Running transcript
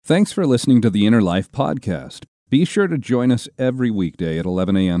Thanks for listening to the Inner Life Podcast. Be sure to join us every weekday at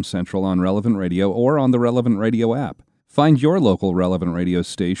 11 a.m. Central on Relevant Radio or on the Relevant Radio app. Find your local Relevant Radio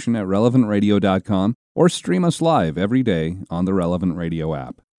station at relevantradio.com or stream us live every day on the Relevant Radio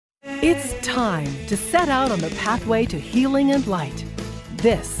app. It's time to set out on the pathway to healing and light.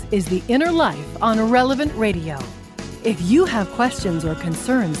 This is The Inner Life on Relevant Radio. If you have questions or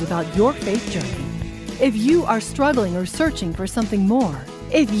concerns about your faith journey, if you are struggling or searching for something more,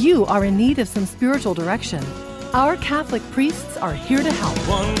 if you are in need of some spiritual direction, our Catholic priests are here to help.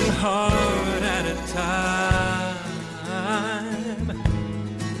 One heart at a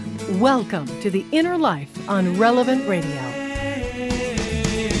time. Welcome to The Inner Life on Relevant Radio.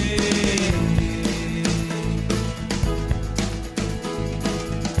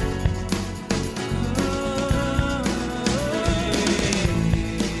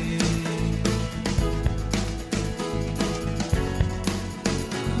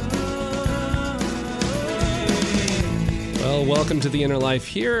 Welcome to The Inner Life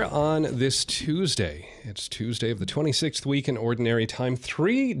here on this Tuesday. It's Tuesday of the 26th week in Ordinary Time.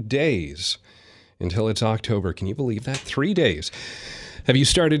 3 days until it's October. Can you believe that? 3 days. Have you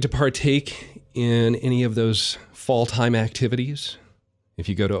started to partake in any of those fall time activities? If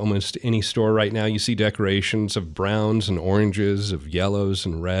you go to almost any store right now, you see decorations of browns and oranges, of yellows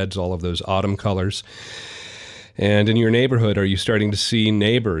and reds, all of those autumn colors. And in your neighborhood, are you starting to see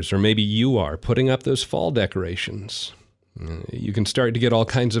neighbors, or maybe you are, putting up those fall decorations? You can start to get all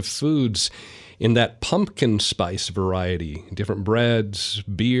kinds of foods in that pumpkin spice variety, different breads,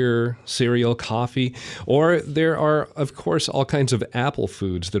 beer, cereal, coffee, or there are, of course, all kinds of apple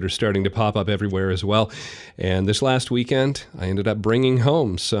foods that are starting to pop up everywhere as well. And this last weekend, I ended up bringing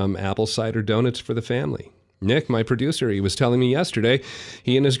home some apple cider donuts for the family. Nick, my producer, he was telling me yesterday,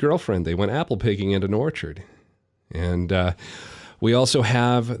 he and his girlfriend, they went apple picking at an orchard. And we also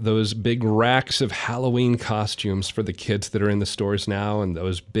have those big racks of Halloween costumes for the kids that are in the stores now, and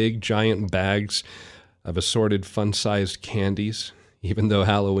those big giant bags of assorted fun-sized candies. Even though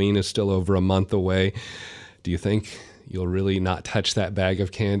Halloween is still over a month away, do you think you'll really not touch that bag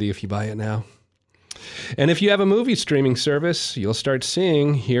of candy if you buy it now? And if you have a movie streaming service, you'll start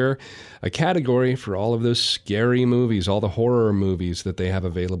seeing here a category for all of those scary movies, all the horror movies that they have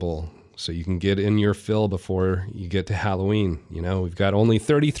available, so you can get in your fill before you get to Halloween. You know, we've got only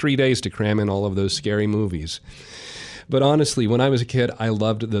 33 days to cram in all of those scary movies. But honestly, when I was a kid, I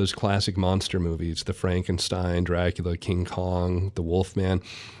loved those classic monster movies, the Frankenstein, Dracula, King Kong, the Wolfman.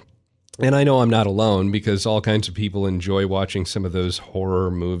 And I know I'm not alone, because all kinds of people enjoy watching some of those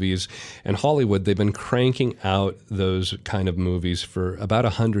horror movies. And Hollywood, they've been cranking out those kind of movies for about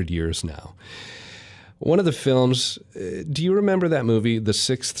 100 years now. One of the films, do you remember that movie, The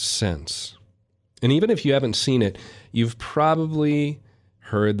Sixth Sense? And even if you haven't seen it, you've probably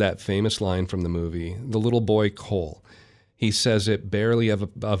heard that famous line from the movie, the little boy Cole. He says it barely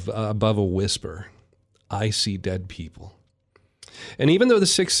above a whisper, "I see dead people." And even though The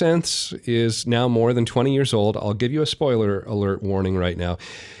Sixth Sense is now more than 20 years old, I'll give you a spoiler alert warning right now.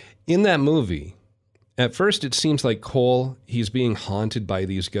 In that movie, at first, it seems like Cole, he's being haunted by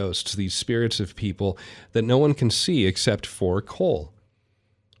these ghosts, these spirits of people that no one can see except for Cole.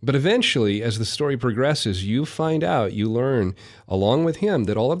 But eventually, as the story progresses, you find out, you learn, along with him,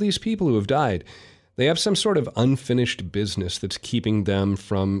 that all of these people who have died, they have some sort of unfinished business that's keeping them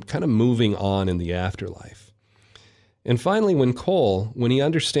from kind of moving on in the afterlife. And finally, when he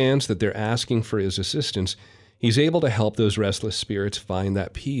understands that they're asking for his assistance, he's able to help those restless spirits find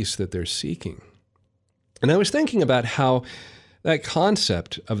that peace that they're seeking. And I was thinking about how that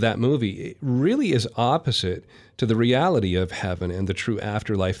concept of that movie really is opposite to the reality of heaven and the true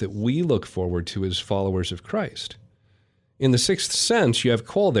afterlife that we look forward to as followers of Christ. In The Sixth Sense, you have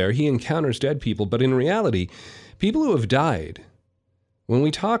Cole there. He encounters dead people, but in reality, people who have died, when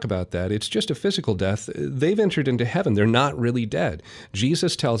we talk about that, it's just a physical death. They've entered into heaven. They're not really dead.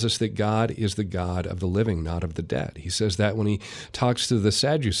 Jesus tells us that God is the God of the living, not of the dead. He says that when he talks to the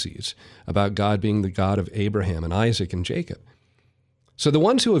Sadducees about God being the God of Abraham and Isaac and Jacob. So the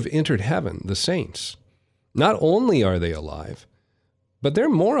ones who have entered heaven, the saints, not only are they alive, but they're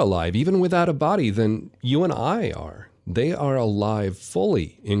more alive, even without a body, than you and I are. They are alive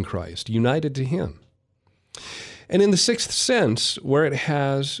fully in Christ, united to him. And in The Sixth Sense, where it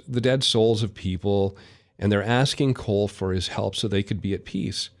has the dead souls of people and they're asking Cole for his help so they could be at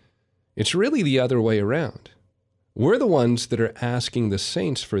peace, it's really the other way around. We're the ones that are asking the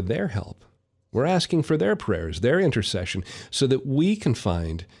saints for their help. We're asking for their prayers, their intercession, so that we can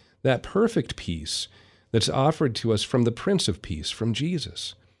find that perfect peace that's offered to us from the Prince of Peace, from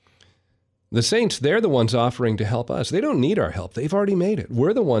Jesus. The saints, they're the ones offering to help us. They don't need our help. They've already made it.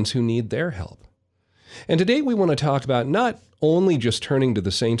 We're the ones who need their help. And today we want to talk about not only just turning to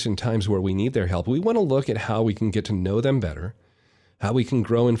the saints in times where we need their help. We want to look at how we can get to know them better, how we can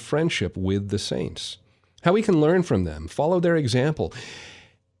grow in friendship with the saints, how we can learn from them, follow their example,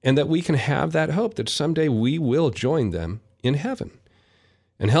 and that we can have that hope that someday we will join them in heaven.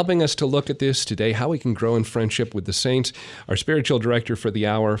 And helping us to look at this today, how we can grow in friendship with the saints, our spiritual director for the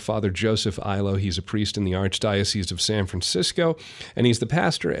hour, Father Joseph Illo. He's a priest in the Archdiocese of San Francisco, and he's the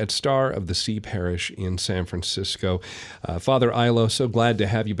pastor at Star of the Sea Parish in San Francisco. Father Illo, so glad to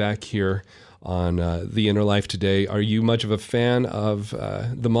have you back here on The Inner Life today. Are you much of a fan of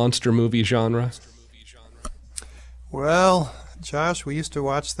the monster movie genre? Well, Josh, we used to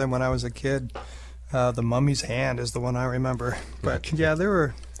watch them when I was a kid. The Mummy's Hand is the one I remember. But yeah, there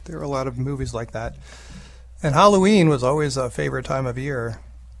were a lot of movies like that. And Halloween was always a favorite time of year.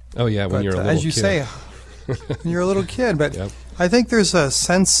 Oh yeah, when you're a little kid. As you say, when you're a little kid. But yep. I think there's a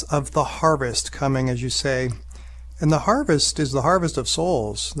sense of the harvest coming, as you say. And the harvest is the harvest of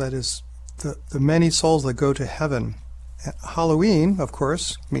souls. That is the many souls that go to heaven. Halloween, of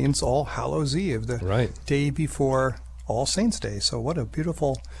course, means All Hallows Eve, the day before All Saints' Day. So what a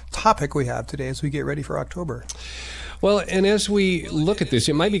beautiful topic we have today as we get ready for October. Well, and as we look at this,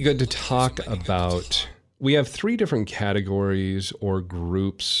 it might be good to talk about, we have three different categories or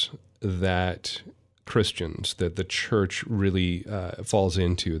groups that Christians, that the church really falls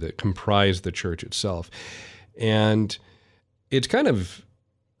into, that comprise the church itself. And it's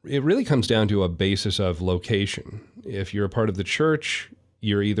it really comes down to a basis of location. If you're a part of the church,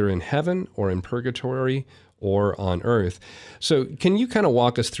 you're either in heaven or in purgatory or on earth. So can you kind of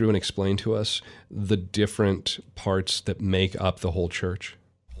walk us through and explain to us the different parts that make up the whole church?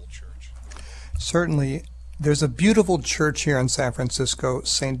 Certainly. There's a beautiful church here in San Francisco,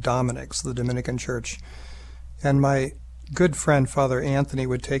 St. Dominic's, the Dominican church. And my good friend, Father Anthony,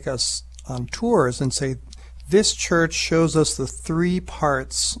 would take us on tours and say, this church shows us the three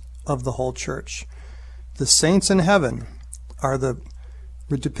parts of the whole church. The saints in heaven are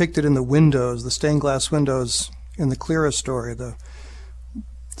were depicted in the windows, the stained glass windows in the clearest story, the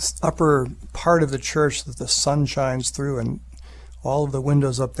upper part of the church that the sun shines through, and all of the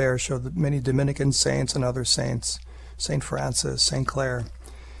windows up there show the many Dominican saints and other saints, St. Francis, St. Clare.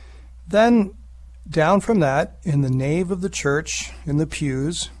 Then down from that, in the nave of the church, in the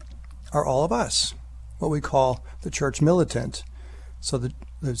pews, are all of us, what we call the church militant. So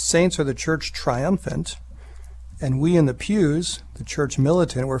the saints are the church triumphant, and we in the pews, the church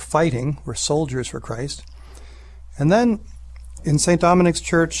militant, we're fighting, we're soldiers for Christ. And then in St. Dominic's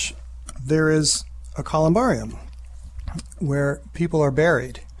Church, there is a columbarium where people are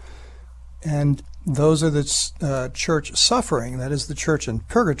buried. And those are the church suffering, that is the church in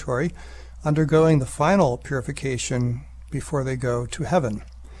purgatory, undergoing the final purification before they go to heaven.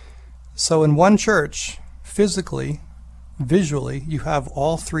 So in one church, physically, visually, you have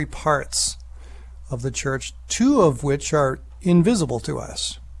all three parts of the church, two of which are invisible to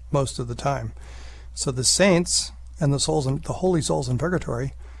us most of the time. So the saints and the holy souls in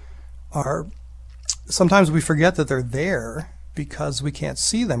purgatory are, sometimes we forget that they're there because we can't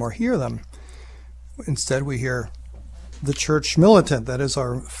see them or hear them. Instead, we hear the church militant, that is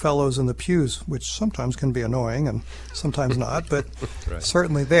our fellows in the pews, which sometimes can be annoying and sometimes not, but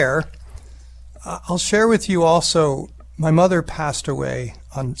certainly there. I'll share with you also, my mother passed away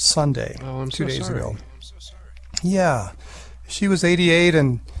on Sunday, 2 days ago. I'm so sorry. Yeah. She was 88,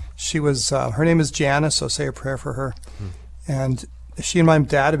 and she was, her name is Janice, so say a prayer for her. And she and my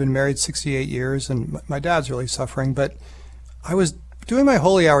dad have been married 68 years, and my dad's really suffering. But I was doing my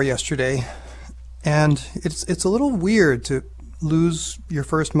holy hour yesterday, and it's a little weird to lose your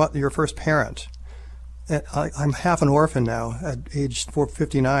first parent. I'm half an orphan now at age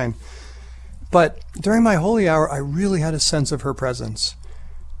 59. But during my holy hour, I really had a sense of her presence.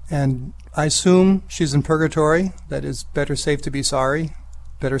 And I assume she's in purgatory. That is better safe to be sorry.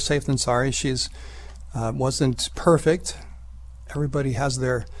 Better safe than sorry. She's wasn't perfect. Everybody has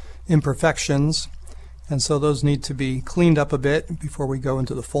their imperfections. And so those need to be cleaned up a bit before we go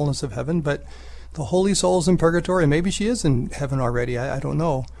into the fullness of heaven. But the holy soul's in purgatory. Maybe she is in heaven already. I don't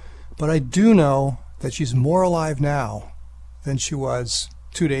know. But I do know that she's more alive now than she was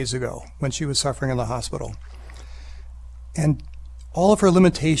 2 days ago when she was suffering in the hospital. And all of her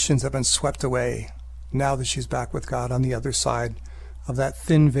limitations have been swept away now that she's back with God on the other side of that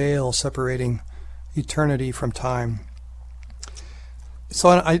thin veil separating eternity from time. So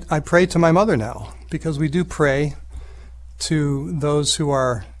I pray to my mother now, because we do pray to those who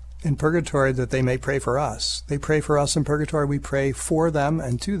are in purgatory that they may pray for us. They pray for us in purgatory. We pray for them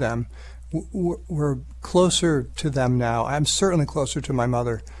and to them we're closer to them now. I'm certainly closer to my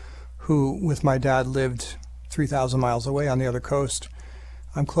mother, who, with my dad, lived 3,000 miles away on the other coast.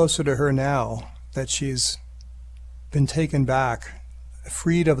 I'm closer to her now that she's been taken back,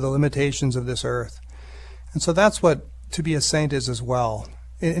 freed of the limitations of this earth. And so that's what to be a saint is as well.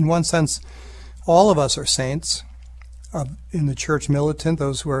 In one sense, all of us are saints in the church militant,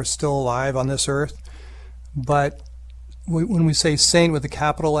 those who are still alive on this earth. But when we say saint with a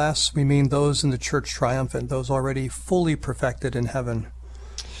capital S, we mean those in the church triumphant, those already fully perfected in heaven.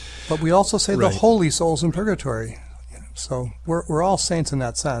 But we also say Right. the holy souls in purgatory. So we're all saints in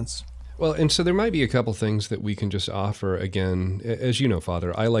that sense. Well, and so there might be a couple things that we can just offer. Again, as you know,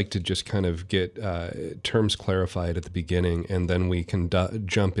 Father, I like to just kind of get terms clarified at the beginning, and then we can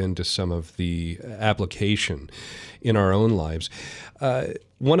jump into some of the application in our own lives.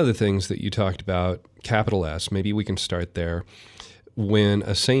 One of the things that you talked about, capital S, maybe we can start there. When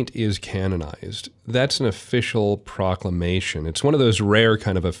a saint is canonized, that's an official proclamation. It's one of those rare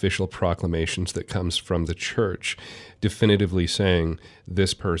kind of official proclamations that comes from the church, definitively saying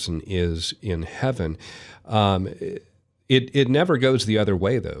this person is in heaven. It never goes the other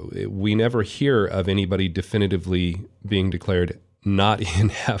way, though. We never hear of anybody definitively being declared not in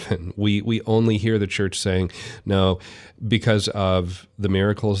heaven. We only hear the church saying, no, because of the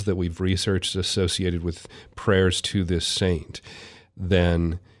miracles that we've researched associated with prayers to this saint,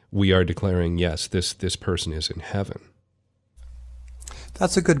 then we are declaring, yes, this person is in heaven.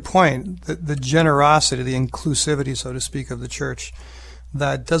 That's a good point. The generosity, the inclusivity, so to speak, of the church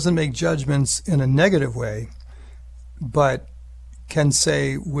that doesn't make judgments in a negative way, but can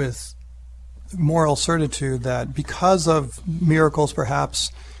say with moral certitude that because of miracles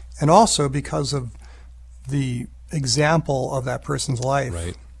perhaps, and also because of the example of that person's life,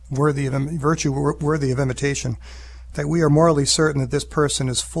 Right. virtue worthy of imitation, that we are morally certain that this person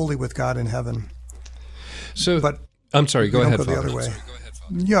is fully with God in heaven. So, But I'm sorry, go we don't ahead, go the Father. other way.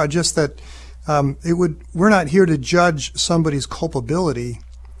 Yeah, just that we're not here to judge somebody's culpability.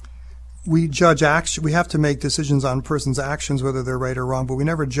 We judge action. We have to make decisions on a person's actions, whether they're right or wrong, but we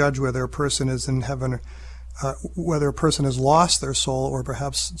never judge whether a person is in heaven, whether a person has lost their soul or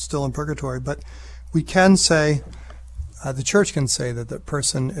perhaps still in purgatory. But we can say, the church can say that the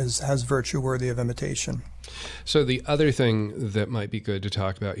person has virtue worthy of imitation. So the other thing that might be good to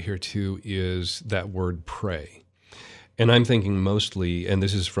talk about here too is that word pray. And I'm thinking mostly, and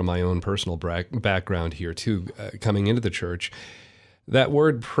this is from my own personal background here too, coming into the church, that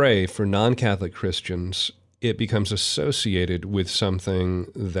word pray for non-Catholic Christians, it becomes associated with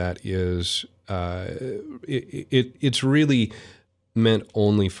something that is, it's really meant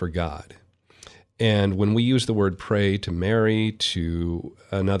only for God. And when we use the word pray to Mary, to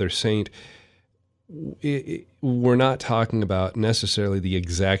another saint, we're not talking about necessarily the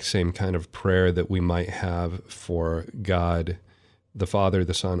exact same kind of prayer that we might have for God, the Father,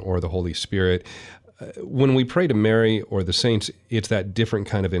 the Son, or the Holy Spirit. When we pray to Mary or the saints, it's that different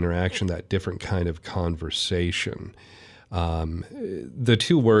kind of interaction, that different kind of conversation. The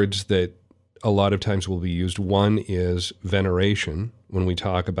two words that a lot of times will be used, one is veneration, when we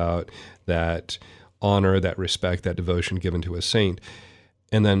talk about that honor, that respect, that devotion given to a saint.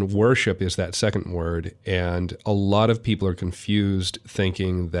 And then worship is that second word. And a lot of people are confused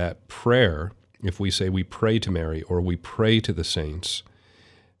thinking that prayer, if we say we pray to Mary or we pray to the saints,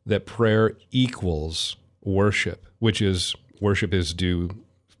 that prayer equals worship, which is worship is due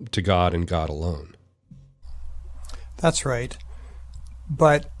to God and God alone. That's right.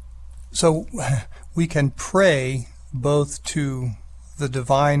 But so we can pray both to the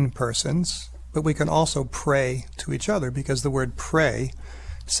divine persons, but we can also pray to each other, because the word pray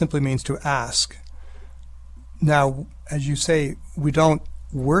simply means to ask. Now, as you say, we don't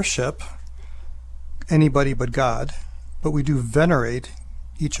worship anybody but God, but we do venerate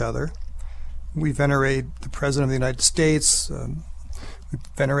each other. We venerate the President of the United States, we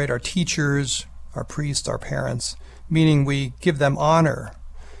venerate our teachers, our priests, our parents, meaning we give them honor,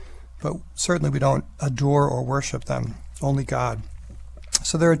 but certainly we don't adore or worship them, only God.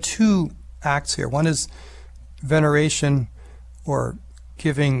 So there are two acts here. One is veneration or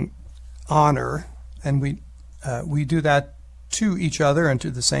giving honor, and we do that to each other and to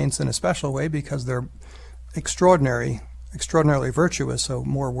the saints in a special way because they're extraordinarily virtuous, so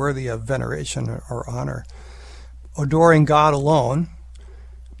more worthy of veneration or honor. Adoring God alone,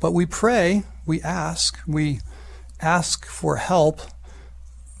 but we pray, we ask for help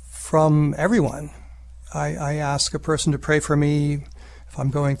from everyone. I ask a person to pray for me. If I'm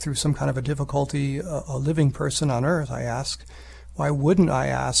going through some kind of a difficulty, a living person on earth, I ask. Why wouldn't I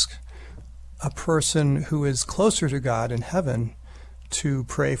ask a person who is closer to God in heaven to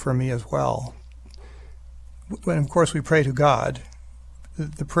pray for me as well. When, of course, we pray to God,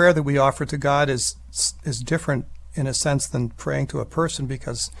 the prayer that we offer to God is different in a sense than praying to a person,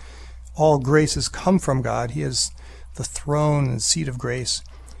 because all graces come from God. He is the throne and seat of grace.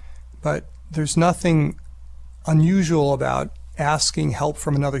 But there's nothing unusual about asking help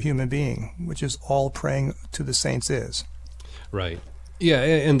from another human being, which is all praying to the saints is. Right. Yeah,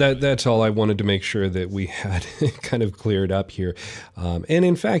 and that's all I wanted to make sure that we had kind of cleared up here. And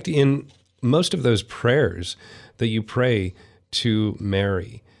in fact, in most of those prayers that you pray to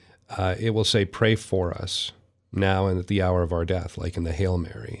Mary, it will say, pray for us now and at the hour of our death, like in the Hail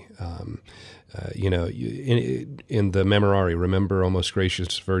Mary. In the Memorare, remember, O most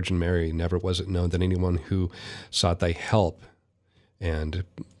gracious Virgin Mary, never was it known that anyone who sought thy help and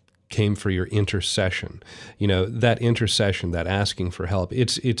came for your intercession. That intercession, that asking for help,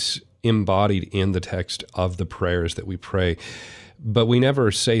 it's embodied in the text of the prayers that we pray. But we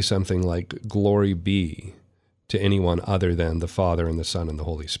never say something like, glory be to anyone other than the Father and the Son and the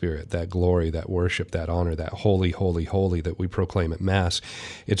Holy Spirit. That glory, that worship, that honor, that holy, holy, holy that we proclaim at Mass,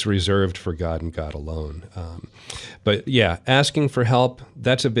 it's reserved for God and God alone. But yeah, asking for help,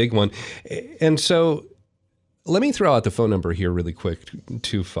 that's a big one. And so let me throw out the phone number here really quick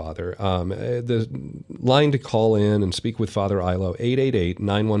too, Father. The line to call in and speak with Father Illo,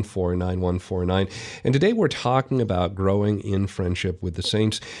 888-914-9149. And today we're talking about growing in friendship with the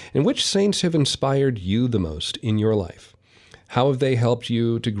saints. And which saints have inspired you the most in your life? How have they helped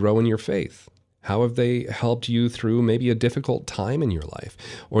you to grow in your faith? How have they helped you through maybe a difficult time in your life?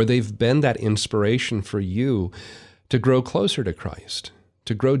 Or they've been that inspiration for you to grow closer to Christ,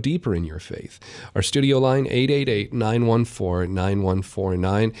 to grow deeper in your faith. Our studio line,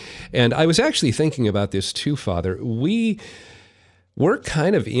 888-914-9149. And I was actually thinking about this too, Father. We're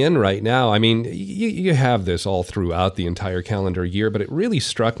kind of in right now. I mean, you have this all throughout the entire calendar year, but it really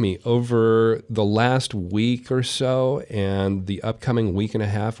struck me over the last week or so and the upcoming week and a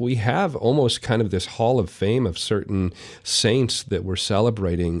half, we have almost kind of this hall of fame of certain saints that we're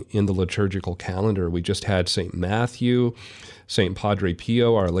celebrating in the liturgical calendar. We just had St. Matthew, St. Padre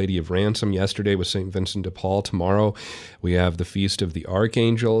Pio, Our Lady of Ransom. Yesterday was St. Vincent de Paul. Tomorrow we have the Feast of the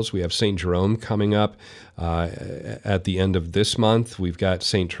Archangels. We have St. Jerome coming up at the end of this month. We've got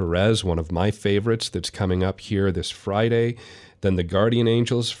St. Therese, one of my favorites, that's coming up here this Friday. Then the Guardian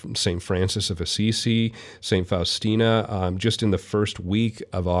Angels, St. Francis of Assisi, St. Faustina, just in the first week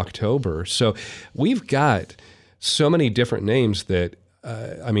of October. So we've got so many different names that,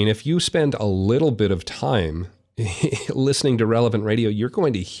 if you spend a little bit of time listening to Relevant Radio, you're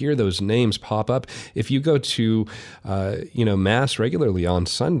going to hear those names pop up. If you go to, Mass regularly on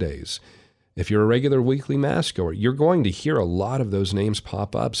Sundays, if you're a regular weekly Mass goer, you're going to hear a lot of those names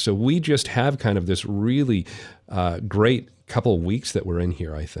pop up. So we just have kind of this really great couple of weeks that we're in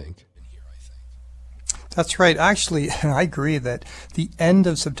here, I think. That's right. Actually, I agree that the end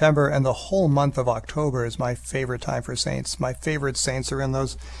of September and the whole month of October is my favorite time for saints. My favorite saints are in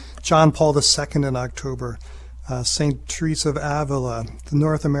those. John Paul II in October, St. Teresa of Avila, the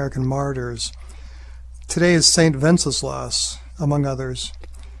North American martyrs. Today is St. Wenceslas, among others.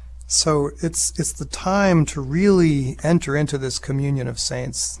 So it's the time to really enter into this communion of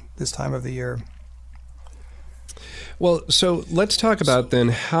saints this time of the year. Well, so let's talk about then,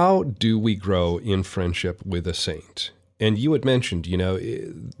 how do we grow in friendship with a saint? And you had mentioned,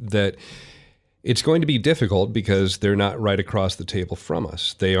 that it's going to be difficult because they're not right across the table from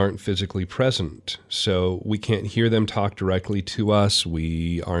us. They aren't physically present. So we can't hear them talk directly to us.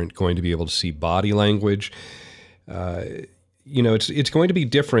 We aren't going to be able to see body language. It's going to be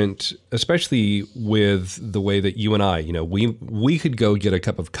different, especially with the way that you and I, we could go get a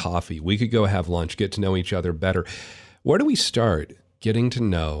cup of coffee. We could go have lunch, get to know each other better. Where do we start getting to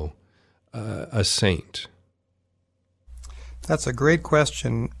know a saint? That's a great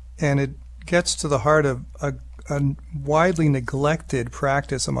question, and it gets to the heart of a widely neglected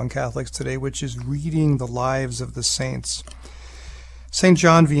practice among Catholics today, which is reading the lives of the saints. St.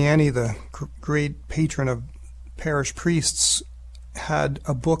 John Vianney, the great patron of parish priests, had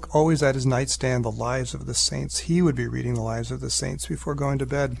a book always at his nightstand, The Lives of the Saints. He would be reading the lives of the saints before going to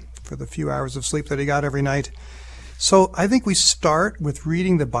bed for the few hours of sleep that he got every night. So I think we start with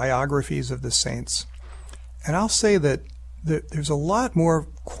reading the biographies of the saints. And I'll say that there's a lot more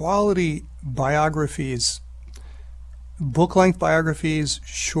quality biographies, book-length biographies,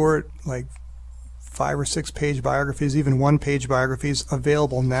 short, like 5 or 6 page biographies, even 1-page biographies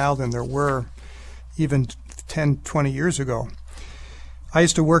available now than there were even 10, 20 years ago. I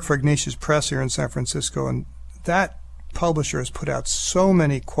used to work for Ignatius Press here in San Francisco, and that publisher has put out so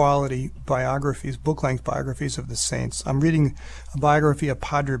many quality biographies, book-length biographies of the saints. I'm reading a biography of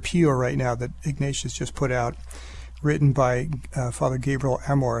Padre Pio right now that Ignatius just put out, written by Father Gabriel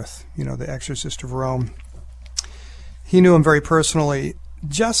Amorth, the exorcist of Rome. He knew him very personally.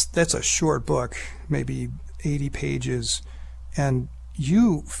 That's a short book, maybe 80 pages, and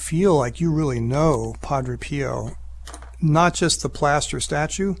you feel like you really know Padre Pio, not just the plaster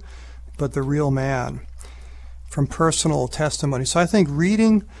statue, but the real man, from personal testimony. So I think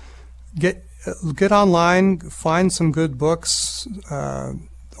reading, get online, find some good books.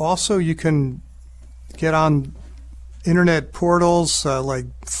 Also, you can get on internet portals like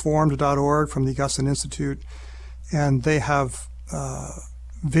formed.org from the Augustine Institute, and they have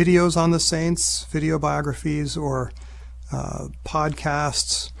videos on the saints, video biographies, or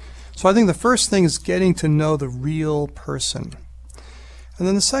podcasts. So I think the first thing is getting to know the real person. And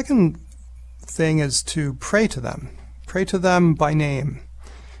then the second thing is to pray to them by name.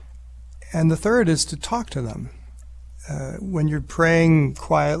 And the third is to talk to them. When you're praying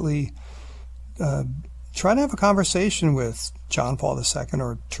quietly, try to have a conversation with John Paul II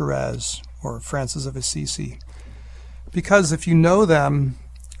or Therese or Francis of Assisi. Because if you know them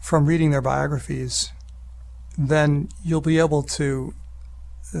from reading their biographies, then you'll be able to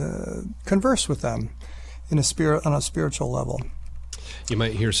converse with them on a spiritual level. You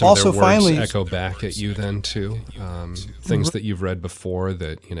might hear some of their words echo back at you then too. Things that you've read before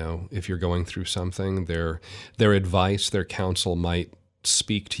that, if you're going through something, their advice, their counsel might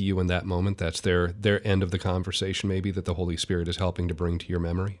speak to you in that moment. That's their end of the conversation maybe that the Holy Spirit is helping to bring to your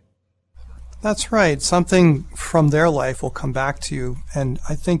memory. That's right. Something from their life will come back to you. And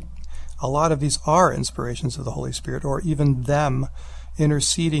I think a lot of these are inspirations of the Holy Spirit, or even them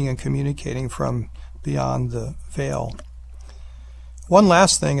interceding and communicating from beyond the veil. One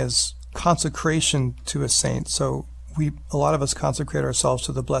last thing is consecration to a saint. So a lot of us consecrate ourselves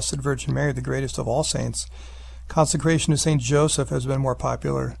to the Blessed Virgin Mary, the greatest of all saints. Consecration to Saint Joseph has been more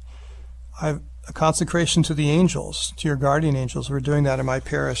popular. A consecration to the angels, to your guardian angels. We're doing that in my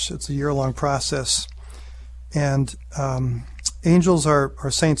parish. It's a year-long process. And angels are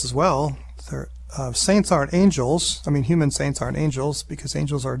saints as well. Saints aren't angels. I mean, human saints aren't angels because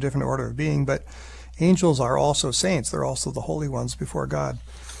angels are a different order of being, but angels are also saints. They're also the holy ones before God.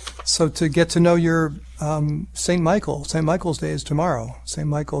 So to get to know your St. Michael's Day is tomorrow. St.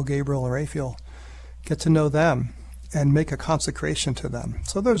 Michael, Gabriel, and Raphael. Get to know them and make a consecration to them.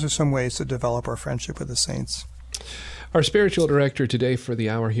 So those are some ways to develop our friendship with the saints. Our spiritual director today for the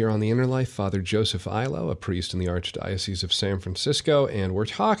hour here on The Inner Life, Father Joseph Illo, a priest in the Archdiocese of San Francisco, and we're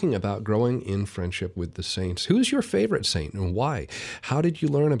talking about growing in friendship with the saints. Who's your favorite saint and why? How did you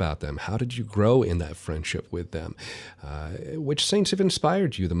learn about them? How did you grow in that friendship with them? Which saints have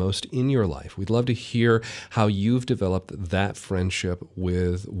inspired you the most in your life? We'd love to hear how you've developed that friendship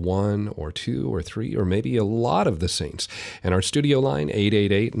with one or two or three or maybe a lot of the saints. And our studio line,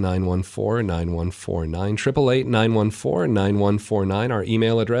 888-914-9149, 888-914-9149, our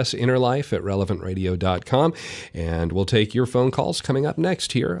email address, innerlife@relevantradio.com. And we'll take your phone calls coming up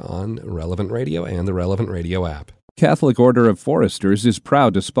next here on Relevant Radio and the Relevant Radio app. Catholic Order of Foresters is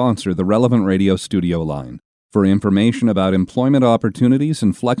proud to sponsor the Relevant Radio studio line. For information about employment opportunities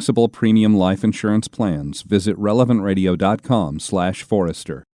and flexible premium life insurance plans, visit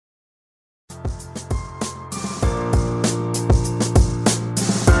relevantradio.com/forester.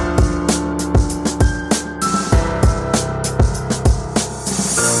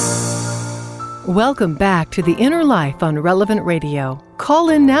 Welcome back to The Inner Life on Relevant Radio. Call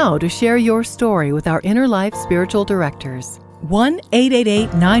in now to share your story with our Inner Life spiritual directors.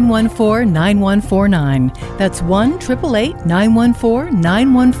 1-888-914-9149. That's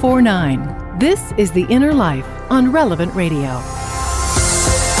 1-888-914-9149. This is The Inner Life on Relevant Radio.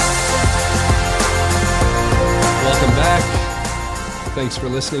 Welcome back. Thanks for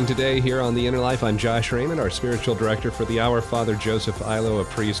listening today here on The Inner Life. I'm Josh Raymond, our spiritual director for the hour. Father Joseph Illo, a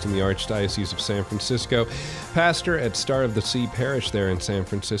priest in the Archdiocese of San Francisco, pastor at Star of the Sea Parish there in San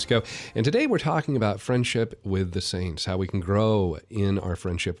Francisco. And today we're talking about friendship with the saints, how we can grow in our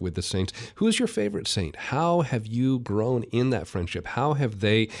friendship with the saints. Who is your favorite saint? How have you grown in that friendship? How have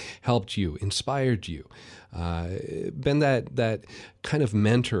they helped you, inspired you, been that kind of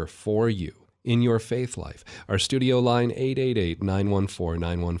mentor for you in your faith life? Our studio line,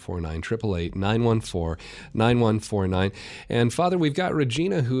 888-914-9149, 888-914-9149. And Father, we've got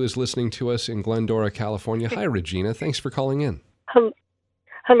Regina who is listening to us in Glendora, California. Hi, Regina. Thanks for calling in.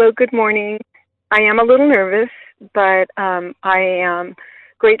 Hello, good morning. I am a little nervous, but I am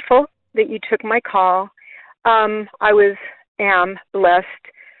grateful that you took my call. I am blessed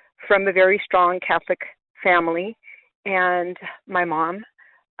from a very strong Catholic family, and my mom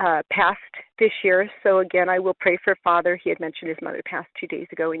passed this year. So again, I will pray for Father. He had mentioned his mother passed 2 days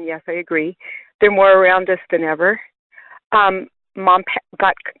ago, and yes, I agree. They're more around us than ever. Mom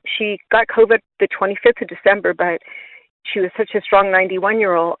got COVID the 25th of December, but she was such a strong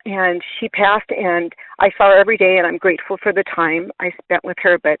 91-year-old, and she passed, and I saw her every day, and I'm grateful for the time I spent with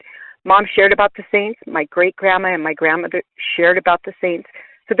her. But Mom shared about the saints. My great-grandma and my grandmother shared about the saints.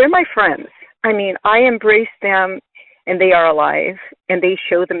 So they're my friends. I mean, I embrace them, and they are alive, and they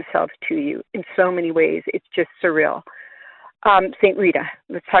show themselves to you in so many ways. It's just surreal. St. Rita.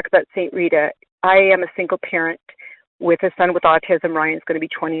 Let's talk about St. Rita. I am a single parent with a son with autism. Ryan's going to be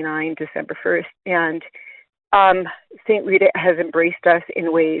 29 December 1st, and St. Rita has embraced us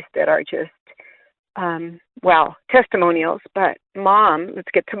in ways that are just, testimonials. But Mom, let's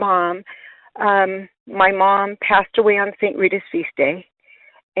get to Mom. My mom passed away on St. Rita's feast day,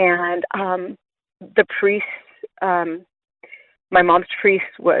 and the priest, my mom's priest,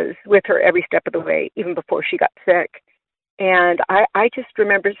 was with her every step of the way, even before she got sick. And I just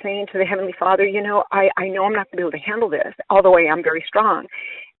remember saying to the Heavenly Father, I know I'm not going to be able to handle this, although I am very strong,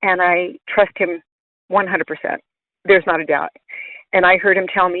 and I trust Him 100%. There's not a doubt. And I heard Him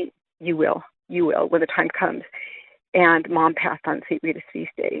tell me, you will, when the time comes. And Mom passed on St. Rita's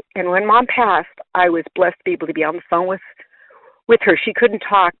feast day. And when Mom passed, I was blessed to be able to be on the phone with her. She couldn't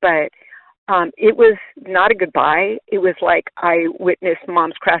talk, but it was not a goodbye. It was like I witnessed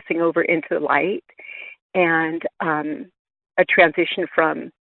Mom's crossing over into the light, and a transition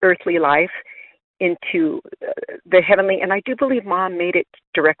from earthly life into the heavenly. And I do believe Mom made it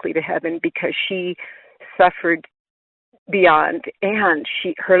directly to heaven because she suffered beyond, and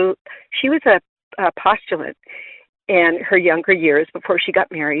she was a postulant in her younger years before she got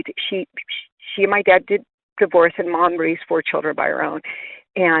married. She and my dad did divorce, and Mom raised 4 children by her own,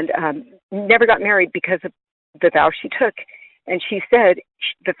 and never got married because of the vow she took. And she said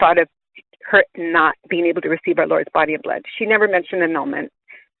the thought of her not being able to receive our Lord's body and blood. She never mentioned annulment.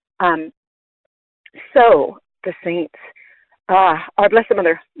 So the saints, our Blessed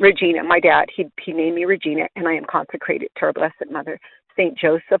Mother, Regina, my dad, he named me Regina, and I am consecrated to our Blessed Mother. St.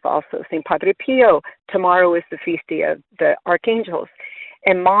 Joseph also, St. Padre Pio. Tomorrow is the feast day of the archangels.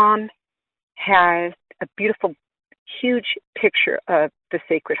 And Mom has a beautiful, huge picture of the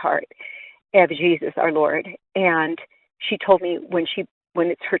Sacred Heart of Jesus, our Lord. And she told me when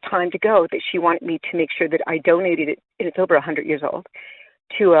it's her time to go, that she wanted me to make sure that I donated it, and it's over 100 years old,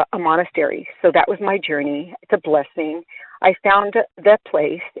 to a monastery. So that was my journey. It's a blessing. I found that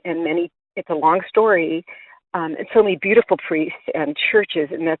place, and it's a long story, and so many beautiful priests and churches,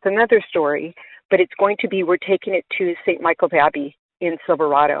 and that's another story. But it's going to be, we're taking it to St. Michael's Abbey in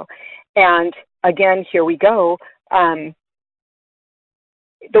Silverado. And again, here we go. The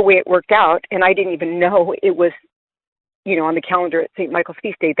way it worked out, and I didn't even know it was, on the calendar at St. Michael's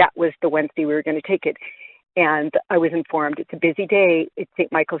Feast Day, that was the Wednesday we were going to take it. And I was informed it's a busy day. It's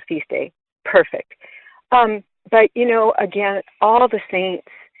St. Michael's Feast Day. Perfect. But, again, all the saints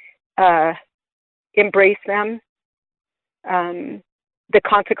embrace them. The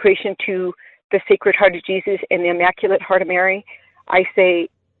consecration to the Sacred Heart of Jesus and the Immaculate Heart of Mary, I say,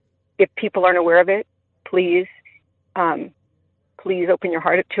 if people aren't aware of it, please open your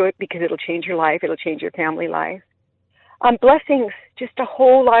heart up to it, because it'll change your life. It'll change your family life. Blessings, just a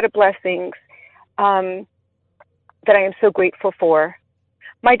whole lot of blessings that I am so grateful for.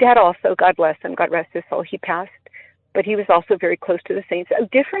 My dad also, God bless him, God rest his soul, he passed, but he was also very close to the saints.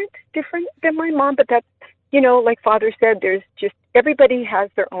 Different than my mom, but that's, like Father said, there's just, everybody has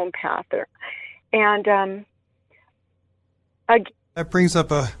their own path there. And that brings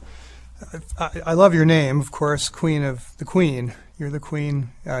up I love your name, of course, Queen of the Queen. You're the Queen,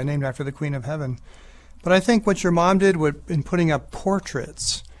 named after the Queen of Heaven. But I think what your mom did in putting up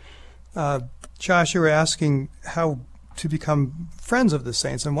portraits, Josh, you were asking how to become friends of the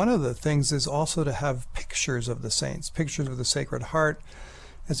saints, and one of the things is also to have pictures of the saints, pictures of the Sacred Heart.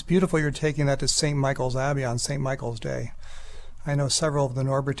 It's beautiful you're taking that to St. Michael's Abbey on St. Michael's Day. I know several of the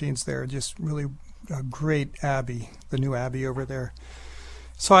Norbertines there, just really a great abbey, the new abbey over there.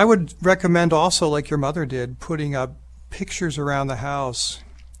 So I would recommend also, like your mother did, putting up pictures around the house.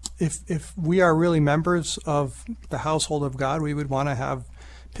 If we are really members of the household of God, we would want to have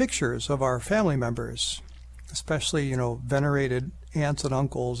pictures of our family members, especially, venerated aunts and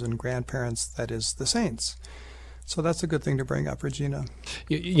uncles and grandparents, that is, the saints. So that's a good thing to bring up, Regina.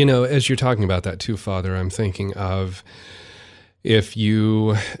 As you're talking about that too, Father, I'm thinking of If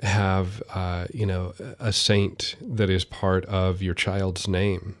you have, a saint that is part of your child's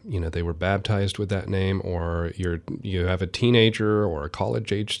name, they were baptized with that name, or you have a teenager or a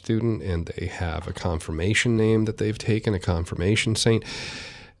college-age student and they have a confirmation name that they've taken, a confirmation saint,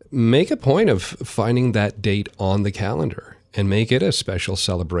 make a point of finding that date on the calendar and make it a special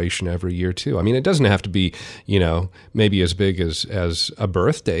celebration every year too. I mean, it doesn't have to be, maybe as big as a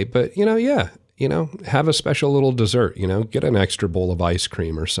birthday, but have a special little dessert, get an extra bowl of ice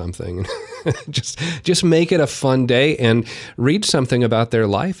cream or something. just make it a fun day and read something about their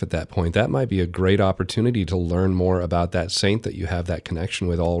life at that point. That might be a great opportunity to learn more about that saint that you have that connection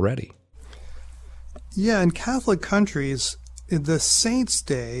with already. Yeah, in Catholic countries, the saint's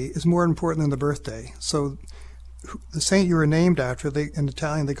day is more important than the birthday. So the saint you were named after, in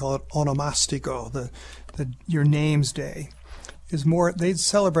Italian they call it onomastico, your name's day. Is more, they'd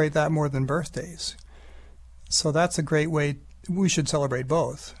celebrate that more than birthdays. So that's a great way. We should celebrate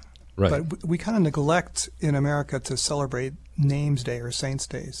both. Right. But we kind of neglect in America to celebrate Names Day or Saints'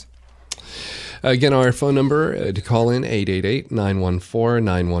 Days. Again, our phone number to call in,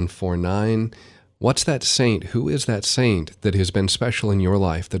 888-914-9149. What's that saint? Who is that saint that has been special in your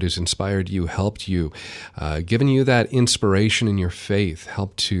life, that has inspired you, helped you, given you that inspiration in your faith,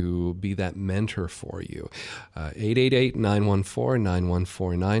 helped to be that mentor for you?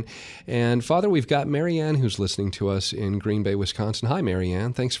 888-914-9149. And Father, we've got Marianne who's listening to us in Green Bay, Wisconsin. Hi,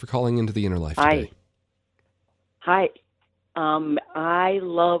 Marianne. Thanks for calling into the Inner Life today. Hi. I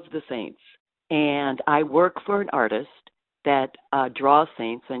love the saints, and I work for an artist that draws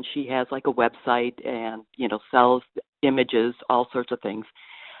saints, and she has like a website and sells images, all sorts of things.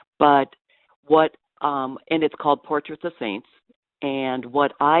 But and it's called Portraits of Saints. And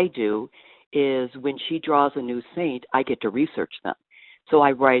what I do is when she draws a new saint, I get to research them. So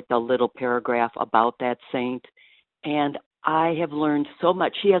I write a little paragraph about that saint, and I have learned so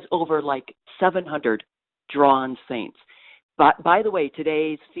much. She has over like 700 drawn saints. But by the way,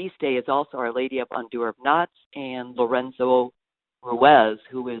 today's feast day is also Our Lady of Undoer of Knots and Lorenzo Ruiz,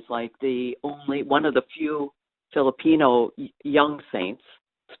 who is like one of the few Filipino young saints.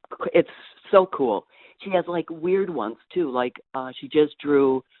 It's so cool. She has like weird ones too. Like she just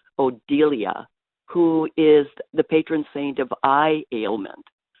drew Odelia, who is the patron saint of eye ailment.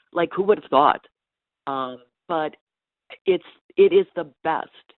 Like who would have thought? But it is the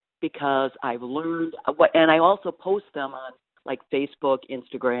best because I've learned and I also post them on like Facebook,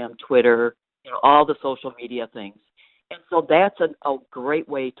 Instagram, Twitter, all the social media things. And so that's a great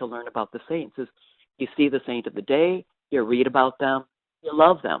way to learn about the saints is you see the saint of the day, you read about them, you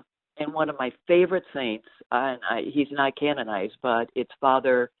love them. And one of my favorite saints, he's not canonized, but it's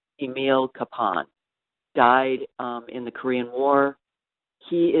Father Emil Kapan, died in the Korean War.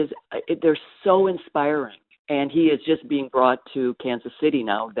 They're so inspiring. And he is just being brought to Kansas City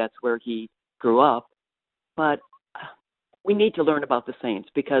now. That's where he grew up. But we need to learn about the saints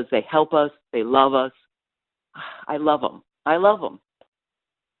because they help us. They love us. I love them. I love them.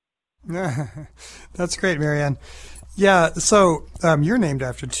 That's great, Marianne. Yeah, so you're named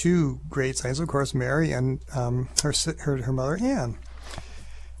after two great saints, of course, Mary and her mother, Anne.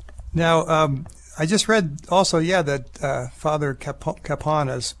 Now, I just read also, that Father Capon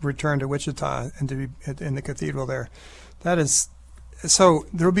has returned to Wichita and to be in the cathedral there. That is, so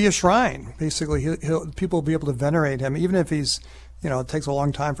there will be a shrine. Basically, people will be able to venerate him, even if he's, it takes a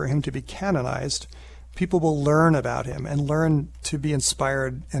long time for him to be canonized. People will learn about him and learn to be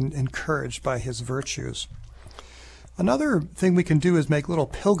inspired and encouraged by his virtues. Another thing we can do is make little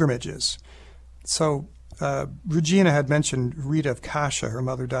pilgrimages. So Regina had mentioned Rita of Cascia. Her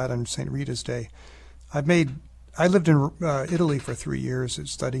mother died on St. Rita's Day. I lived in Italy for 3 years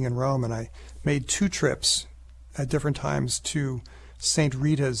studying in Rome, and I made 2 trips at different times to St.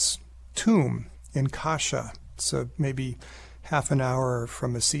 Rita's tomb in Cascia. So maybe half an hour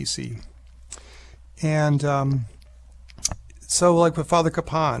from Assisi. And so like with Father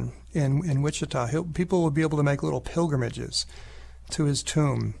Capon in Wichita, people will be able to make little pilgrimages to his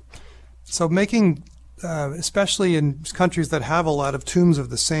tomb. So making, especially in countries that have a lot of tombs of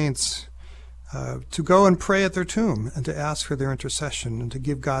the saints, to go and pray at their tomb and to ask for their intercession and to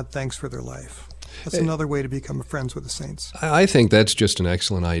give God thanks for their life. That's another way to become friends with the saints. I think that's just an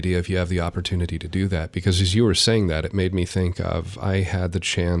excellent idea if you have the opportunity to do that, because as you were saying that, it made me think of, I had the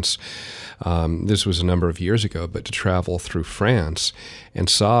chance, this was a number of years ago, but to travel through France and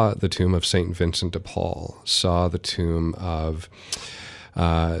saw the tomb of St. Vincent de Paul, saw the tomb of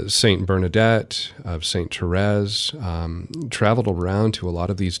St. Bernadette, of St. Therese, traveled around to a lot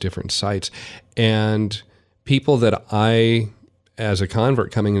of these different sites, and people that I as a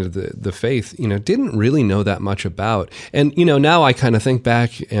convert coming into the faith, didn't really know that much about. And, now I kind of think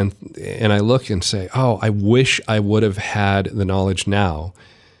back and I look and say, oh, I wish I would have had the knowledge now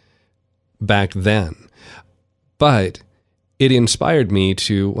back then. But it inspired me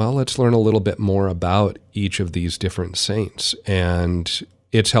to, well, let's learn a little bit more about each of these different saints. And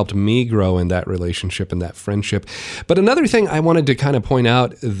it's helped me grow in that relationship and that friendship. But another thing I wanted to kind of point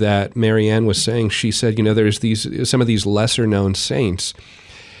out that Marianne was saying, she said, there's some of these lesser known saints.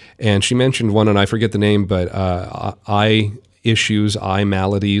 And she mentioned one, and I forget the name, but eye issues, eye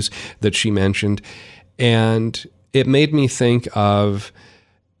maladies that she mentioned. And it made me think of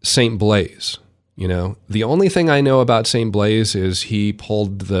Saint Blaise. The only thing I know about St. Blaise is he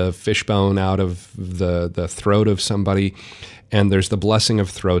pulled the fishbone out of the throat of somebody, and there's the blessing of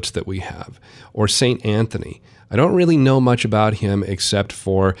throats that we have. Or St. Anthony. I don't really know much about him except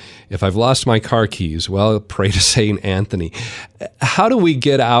for if I've lost my car keys, well, pray to St. Anthony. How do we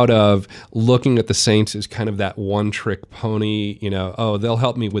get out of looking at the saints as kind of that one-trick pony, oh, they'll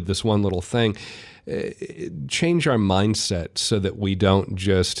help me with this one little thing? Change our mindset so that we don't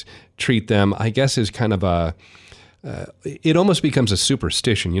just treat them, I guess, as kind of it almost becomes a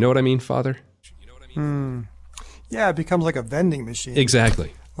superstition. You know what I mean, Father? Yeah, it becomes like a vending machine.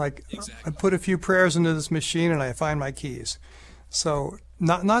 Exactly. I put a few prayers into this machine and I find my keys. So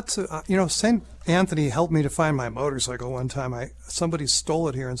not to, St. Anthony helped me to find my motorcycle one time. Somebody stole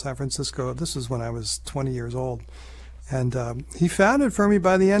it here in San Francisco. This was when I was 20 years old. And he found it for me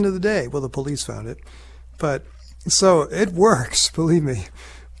by the end of the day. Well, the police found it. But so it works, believe me.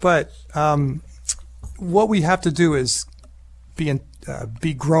 But what we have to do is be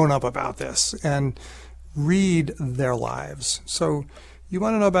grown up about this and read their lives. So you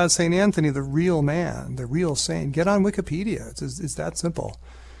want to know about St. Anthony, the real man, the real saint, get on Wikipedia. It's that simple.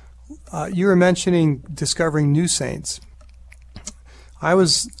 You were mentioning discovering new saints. I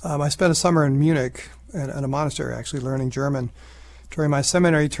spent a summer in Munich in a monastery, actually, learning German during my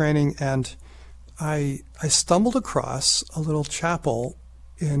seminary training, and I stumbled across a little chapel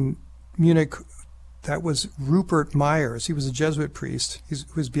in Munich that was Rupert Myers. He was a Jesuit priest. He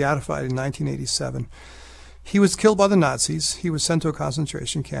was beatified in 1987. He was killed by the Nazis. He was sent to a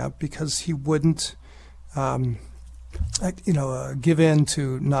concentration camp because he wouldn't, give in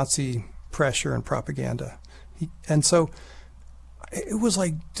to Nazi pressure and propaganda. And so it was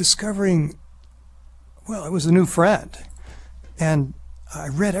like discovering, well, it was a new friend. And I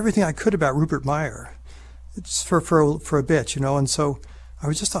read everything I could about Rupert Meyer. It's for a bit, and so I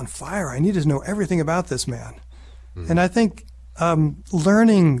was just on fire. I needed to know everything about this man. And I think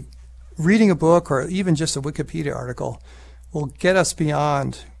reading a book or even just a Wikipedia article will get us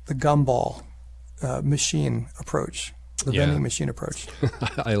beyond the gumball machine approach, the vending machine approach.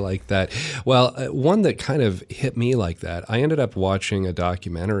 I like that. Well, one that kind of hit me like that, I ended up watching a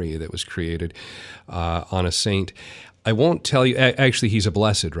documentary that was created on a saint. I won't tell you, actually he's a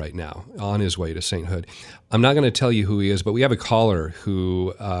blessed right now, on his way to sainthood. I'm not going to tell you who he is, but we have a caller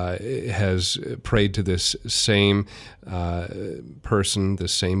who has prayed to this same person,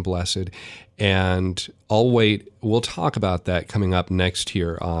 this same blessed, and I'll wait. We'll talk about that coming up next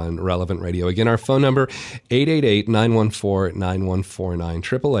here on Relevant Radio. Again, our phone number,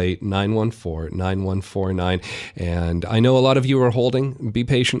 888-914-9149, 888-914-9149. And I know a lot of you are holding. Be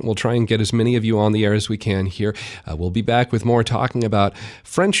patient. We'll try and get as many of you on the air as we can here. We'll be back with more talking about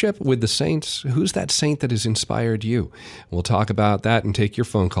friendship with the saints. Who's that saint that has inspired you? We'll talk about that and take your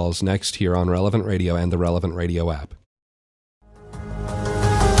phone calls next here on Relevant Radio and the Relevant Radio app.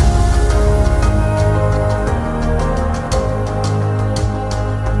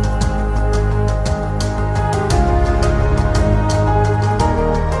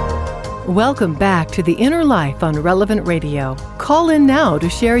 Welcome back to The Inner Life on Relevant Radio. Call in now to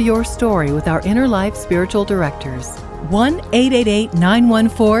share your story with our Inner Life spiritual directors.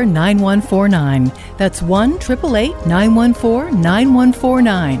 1-888-914-9149. That's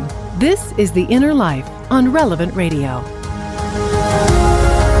 1-888-914-9149. This is The Inner Life on Relevant Radio.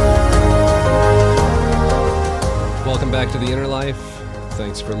 Welcome back to The Inner Life.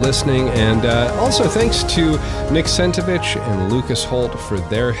 Thanks for listening, and also thanks to Nick Sentovich and Lucas Holt for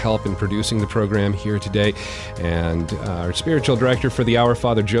their help in producing the program here today, and our spiritual director for the hour,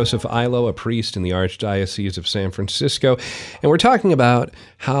 Father Joseph Illo, a priest in the Archdiocese of San Francisco. And we're talking about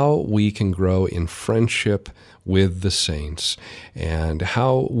how we can grow in friendship with the saints and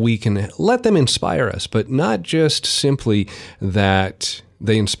how we can let them inspire us, but not just simply that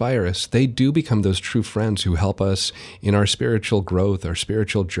they inspire us. They do become those true friends who help us in our spiritual growth, our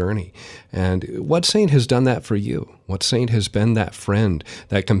spiritual journey. And what saint has done that for you? What saint has been that friend,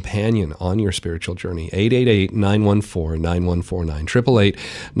 that companion on your spiritual journey? 888-914-9149,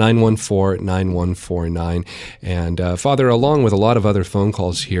 888-914-9149. And Father, along with a lot of other phone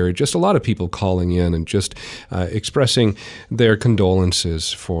calls here, just a lot of people calling in and just expressing their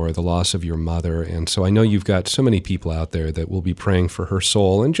condolences for the loss of your mother. And so I know you've got so many people out there that will be praying for her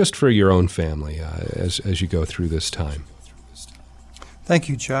soul and just for your own family as you go through this time. Thank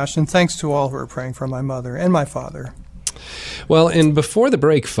you, Josh, and thanks to all who are praying for my mother and my father. Well, and before the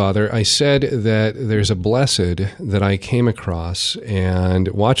break, Father, I said that there's a blessed that I came across and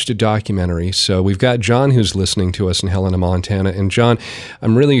watched a documentary. So we've got John who's listening to us in Helena, Montana. And John,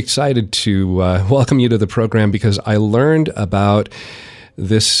 I'm really excited to welcome you to the program because I learned about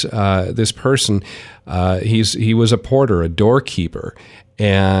this person. He was a porter, a doorkeeper,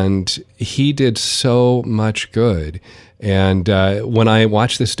 and he did so much good. And when I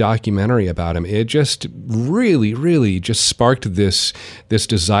watched this documentary about him, it just really just sparked this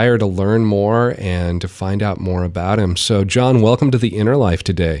desire to learn more and to find out more about him. So, John, welcome to the Inner Life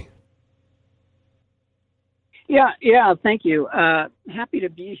today. Yeah. Thank you. Happy to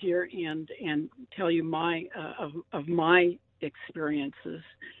be here and tell you my experiences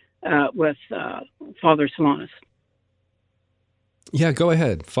with Father Solanus. Yeah, go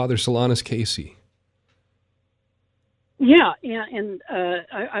ahead, Father Solanus Casey. Yeah, and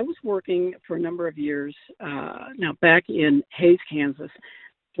I was working for a number of years now back in Hays, Kansas,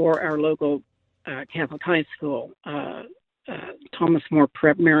 for our local Catholic high school, Thomas More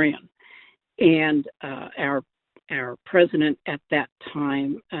Prep Marion, and our president at that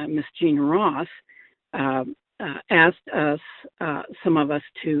time, Miss Jean Ross, asked us, some of us,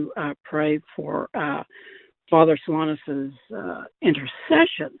 to pray for Father Solanus's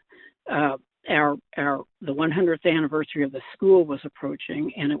intercession. The 100th anniversary of the school was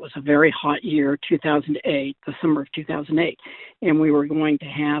approaching, and it was a very hot year, 2008, the summer of 2008, and we were going to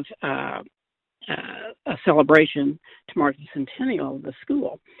have a celebration to mark the centennial of the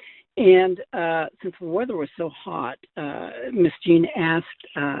school. And since the weather was so hot, Miss Jean asked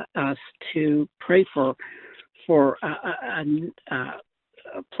us to pray for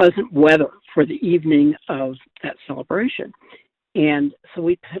pleasant weather for the evening of that celebration. And so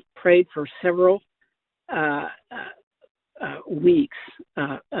we prayed for several weeks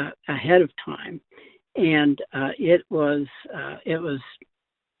ahead of time, and it was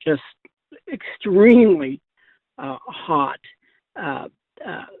just extremely hot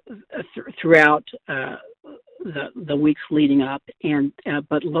throughout the weeks leading up. And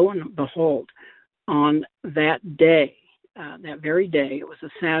but lo and behold, on that day, that very day, it was a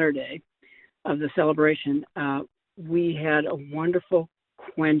Saturday of the celebration. We had a wonderful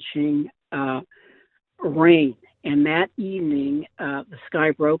quenching rain, and that evening the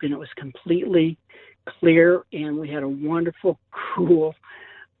sky broke and it was completely clear, and we had a wonderful cool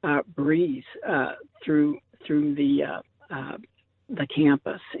breeze through the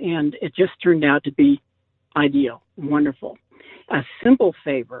campus, and it just turned out to be ideal, wonderful, a simple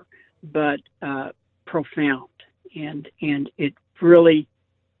favor, but profound, and it really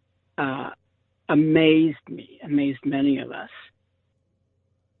amazed many of us.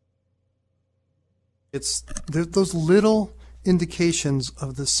 It's those little indications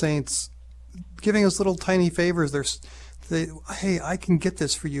of the saints giving us little tiny favors. Hey, I can get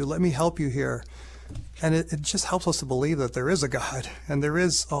this for you. Let me help you here. And it just helps us to believe that there is a God and there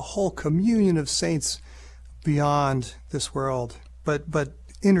is a whole communion of saints beyond this world, but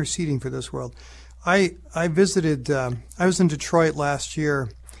interceding for this world. I visited. I was in Detroit last year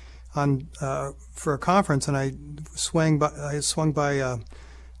for a conference, and I swung by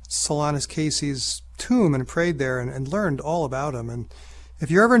Solanus Casey's tomb and prayed there and learned all about him. And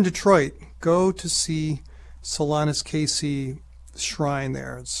if you're ever in Detroit, go to see Solanus Casey shrine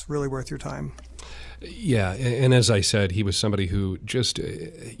there. It's really worth your time. Yeah, and as I said, he was somebody who just,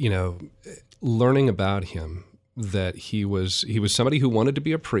 learning about him, that he was somebody who wanted to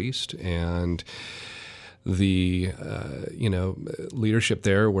be a priest, and the leadership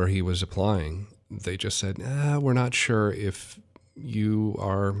there where he was applying, they just said, we're not sure if you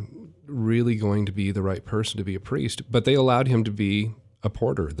are really going to be the right person to be a priest, but they allowed him to be a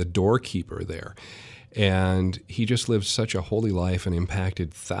porter, the doorkeeper there. And he just lived such a holy life and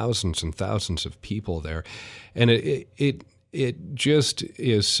impacted thousands and thousands of people there. And it just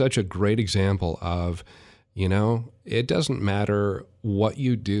is such a great example of, it doesn't matter what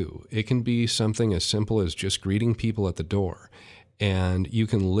you do. It can be something as simple as just greeting people at the door, and you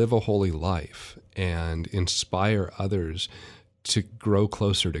can live a holy life and inspire others to grow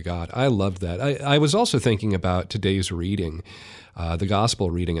closer to God. I loved that. I was also thinking about today's reading, the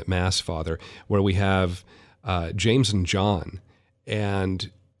gospel reading at Mass, Father, where we have James and John.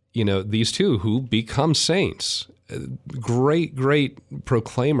 And, these two who become saints, great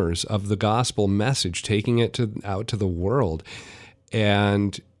proclaimers of the gospel message, taking it out to the world.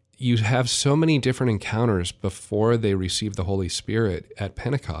 And you have so many different encounters before they receive the Holy Spirit at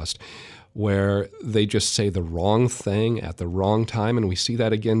Pentecost, where they just say the wrong thing at the wrong time. And we see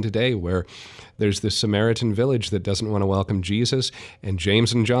that again today, where there's this Samaritan village that doesn't want to welcome Jesus, and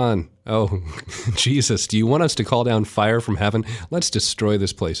James and John, oh, Jesus, do you want us to call down fire from heaven? Let's destroy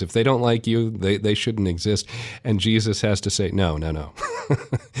this place. If they don't like you, they shouldn't exist. And Jesus has to say, no.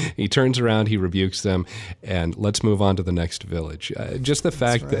 He turns around, he rebukes them, and let's move on to the next village. Just the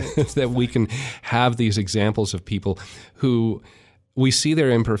fact that we can have these examples of people who we see their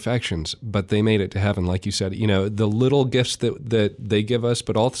imperfections, but they made it to heaven. Like you said, the little gifts that they give us,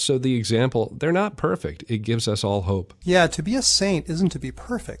 but also the example, they're not perfect. It gives us all hope. Yeah, to be a saint isn't to be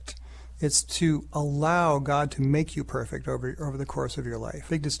perfect. It's to allow God to make you perfect over the course of your life.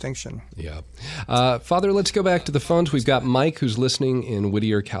 Big distinction. Yeah. Father, let's go back to the phones. We've got Mike who's listening in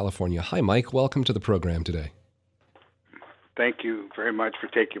Whittier, California. Hi, Mike. Welcome to the program today. Thank you very much for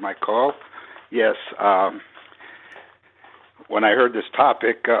taking my call. Yes, when I heard this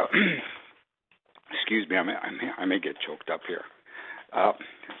topic, excuse me, I may get choked up here.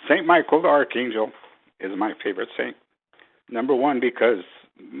 St. Michael the Archangel is my favorite saint. Number one, because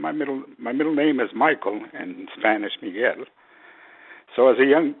my middle name is Michael, and in Spanish, Miguel. So as a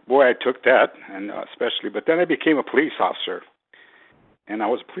young boy, I took that, and but then I became a police officer. And I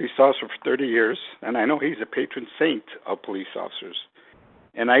was a police officer for 30 years, and I know he's a patron saint of police officers.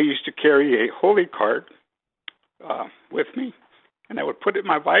 And I used to carry a holy card with me, and I would put it in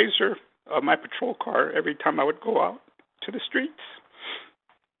my visor of my patrol car every time I would go out to the streets.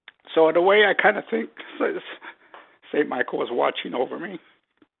 So in a way, I kind of think St. Michael was watching over me.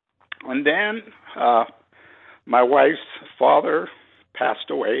 And then my wife's father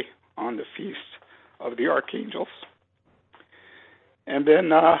passed away on the Feast of the Archangels. And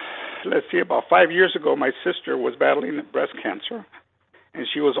then, about 5 years ago, my sister was battling breast cancer, and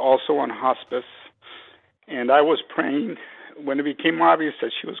she was also on hospice. And I was praying when it became obvious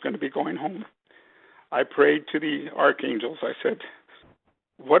that she was going to be going home. I prayed to the archangels. I said,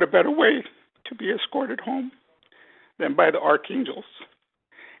 what a better way to be escorted home than by the archangels.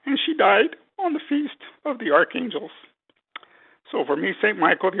 And she died on the Feast of the Archangels. So for me, St.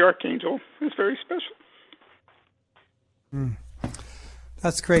 Michael the Archangel is very special.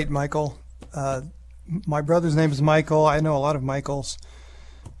 That's great, Michael. My brother's name is Michael. I know a lot of Michaels.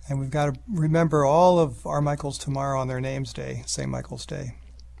 And we've got to remember all of our Michaels tomorrow on their names day, St. Michael's Day.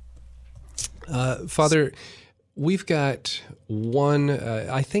 Father, we've got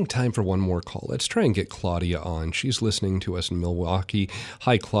time for one more call. Let's try and get Claudia on. She's listening to us in Milwaukee.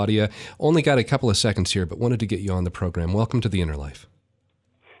 Hi, Claudia. Only got a couple of seconds here, but wanted to get you on the program. Welcome to The Inner Life.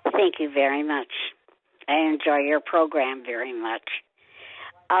 Thank you very much. I enjoy your program very much.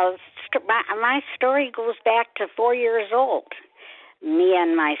 My story goes back to 4 years old. Me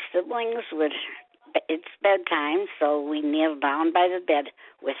and my siblings it's bedtime, so we kneel down by the bed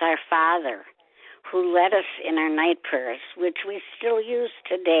with our father, who led us in our night prayers, which we still use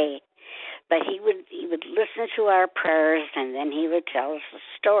today. But he would listen to our prayers, and then he would tell us the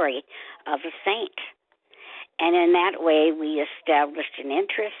story of a saint. And in that way, we established an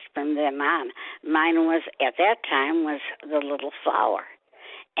interest from then on. Mine was, at that time, was the little flower,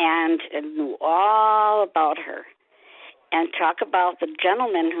 and knew all about her. And talk about the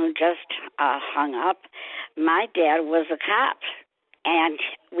gentleman who just hung up. My dad was a cop, and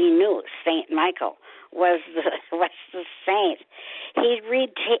we knew St. Michael was the saint. He'd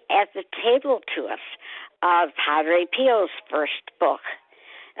read at the table to us Padre Pio's first book.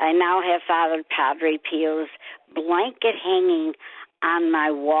 I now have Father Padre Pio's blanket hanging on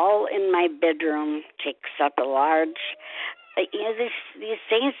my wall in my bedroom. Takes up a large. These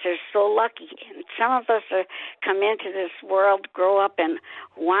saints are so lucky. And some of us come into this world, grow up, and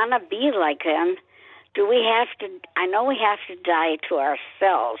want to be like them. Do we have to? I know we have to die to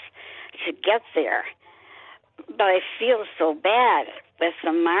ourselves to get there, but I feel so bad with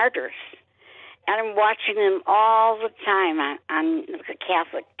the martyrs. And I'm watching them all the time on the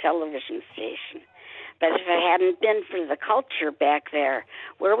Catholic television station. But if it hadn't been for the culture back there,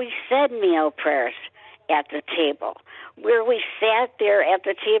 where we said meal prayers at the table, where we sat there at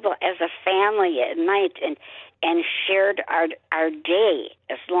the table as a family at night and shared our day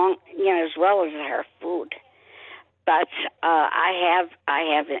as well as our food. But I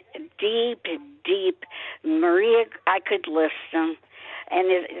have a deep Maria. I could list them, and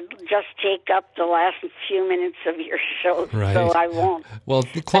just take up the last few minutes of your show, Right. so I won't. Well,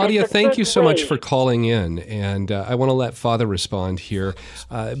 Claudia, it's a thank good you so much way. for calling in. And I want to let Father respond here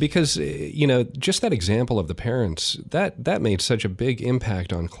because, just that example of the parents, that made such a big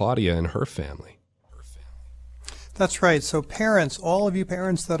impact on Claudia and her family. That's right. So parents, all of you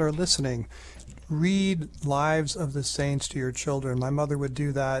parents that are listening, read Lives of the Saints to your children. My mother would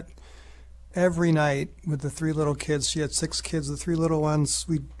do that every night with the 3 little kids. She had 6 kids, the 3 little ones.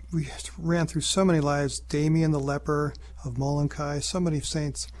 We ran through so many lives. Damien the leper of Molenkai, so many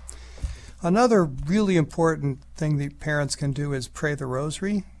saints. Another really important thing that parents can do is pray the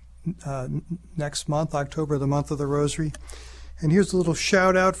rosary. Next month, October, the month of the rosary. And here's a little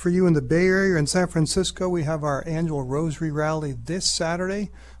shout out for you in the Bay Area. In San Francisco, we have our annual Rosary Rally this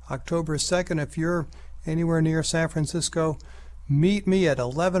Saturday, October 2nd. If you're anywhere near San Francisco, meet me at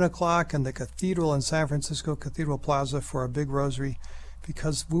 11 o'clock in the cathedral in San Francisco, Cathedral Plaza, for a big rosary.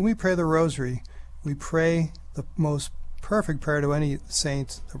 Because when we pray the rosary, we pray the most perfect prayer to any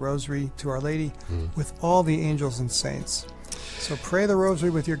saint, the rosary to Our Lady, with all the angels and saints. So pray the rosary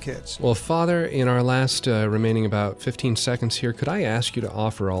with your kids. Well, Father, in our last remaining about 15 seconds here, could I ask you to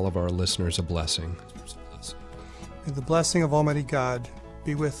offer all of our listeners a blessing? May the blessing of Almighty God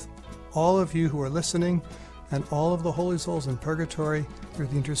be with all of you who are listening and all of the holy souls in purgatory through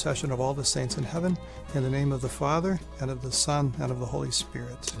the intercession of all the saints in heaven, in the name of the Father, and of the Son, and of the Holy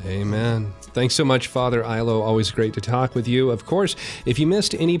Spirit. Amen. Thanks so much, Father Illo. Always great to talk with you. Of course, if you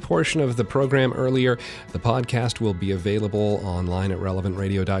missed any portion of the program earlier, the podcast will be available online at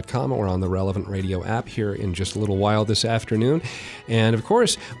relevantradio.com or on the Relevant Radio app here in just a little while this afternoon. And of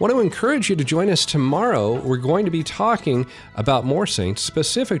course, I want to encourage you to join us tomorrow. We're going to be talking about more saints,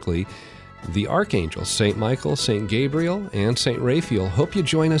 specifically the archangels, St. Michael, St. Gabriel, and St. Raphael. Hope you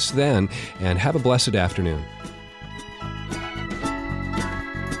join us then, and have a blessed afternoon.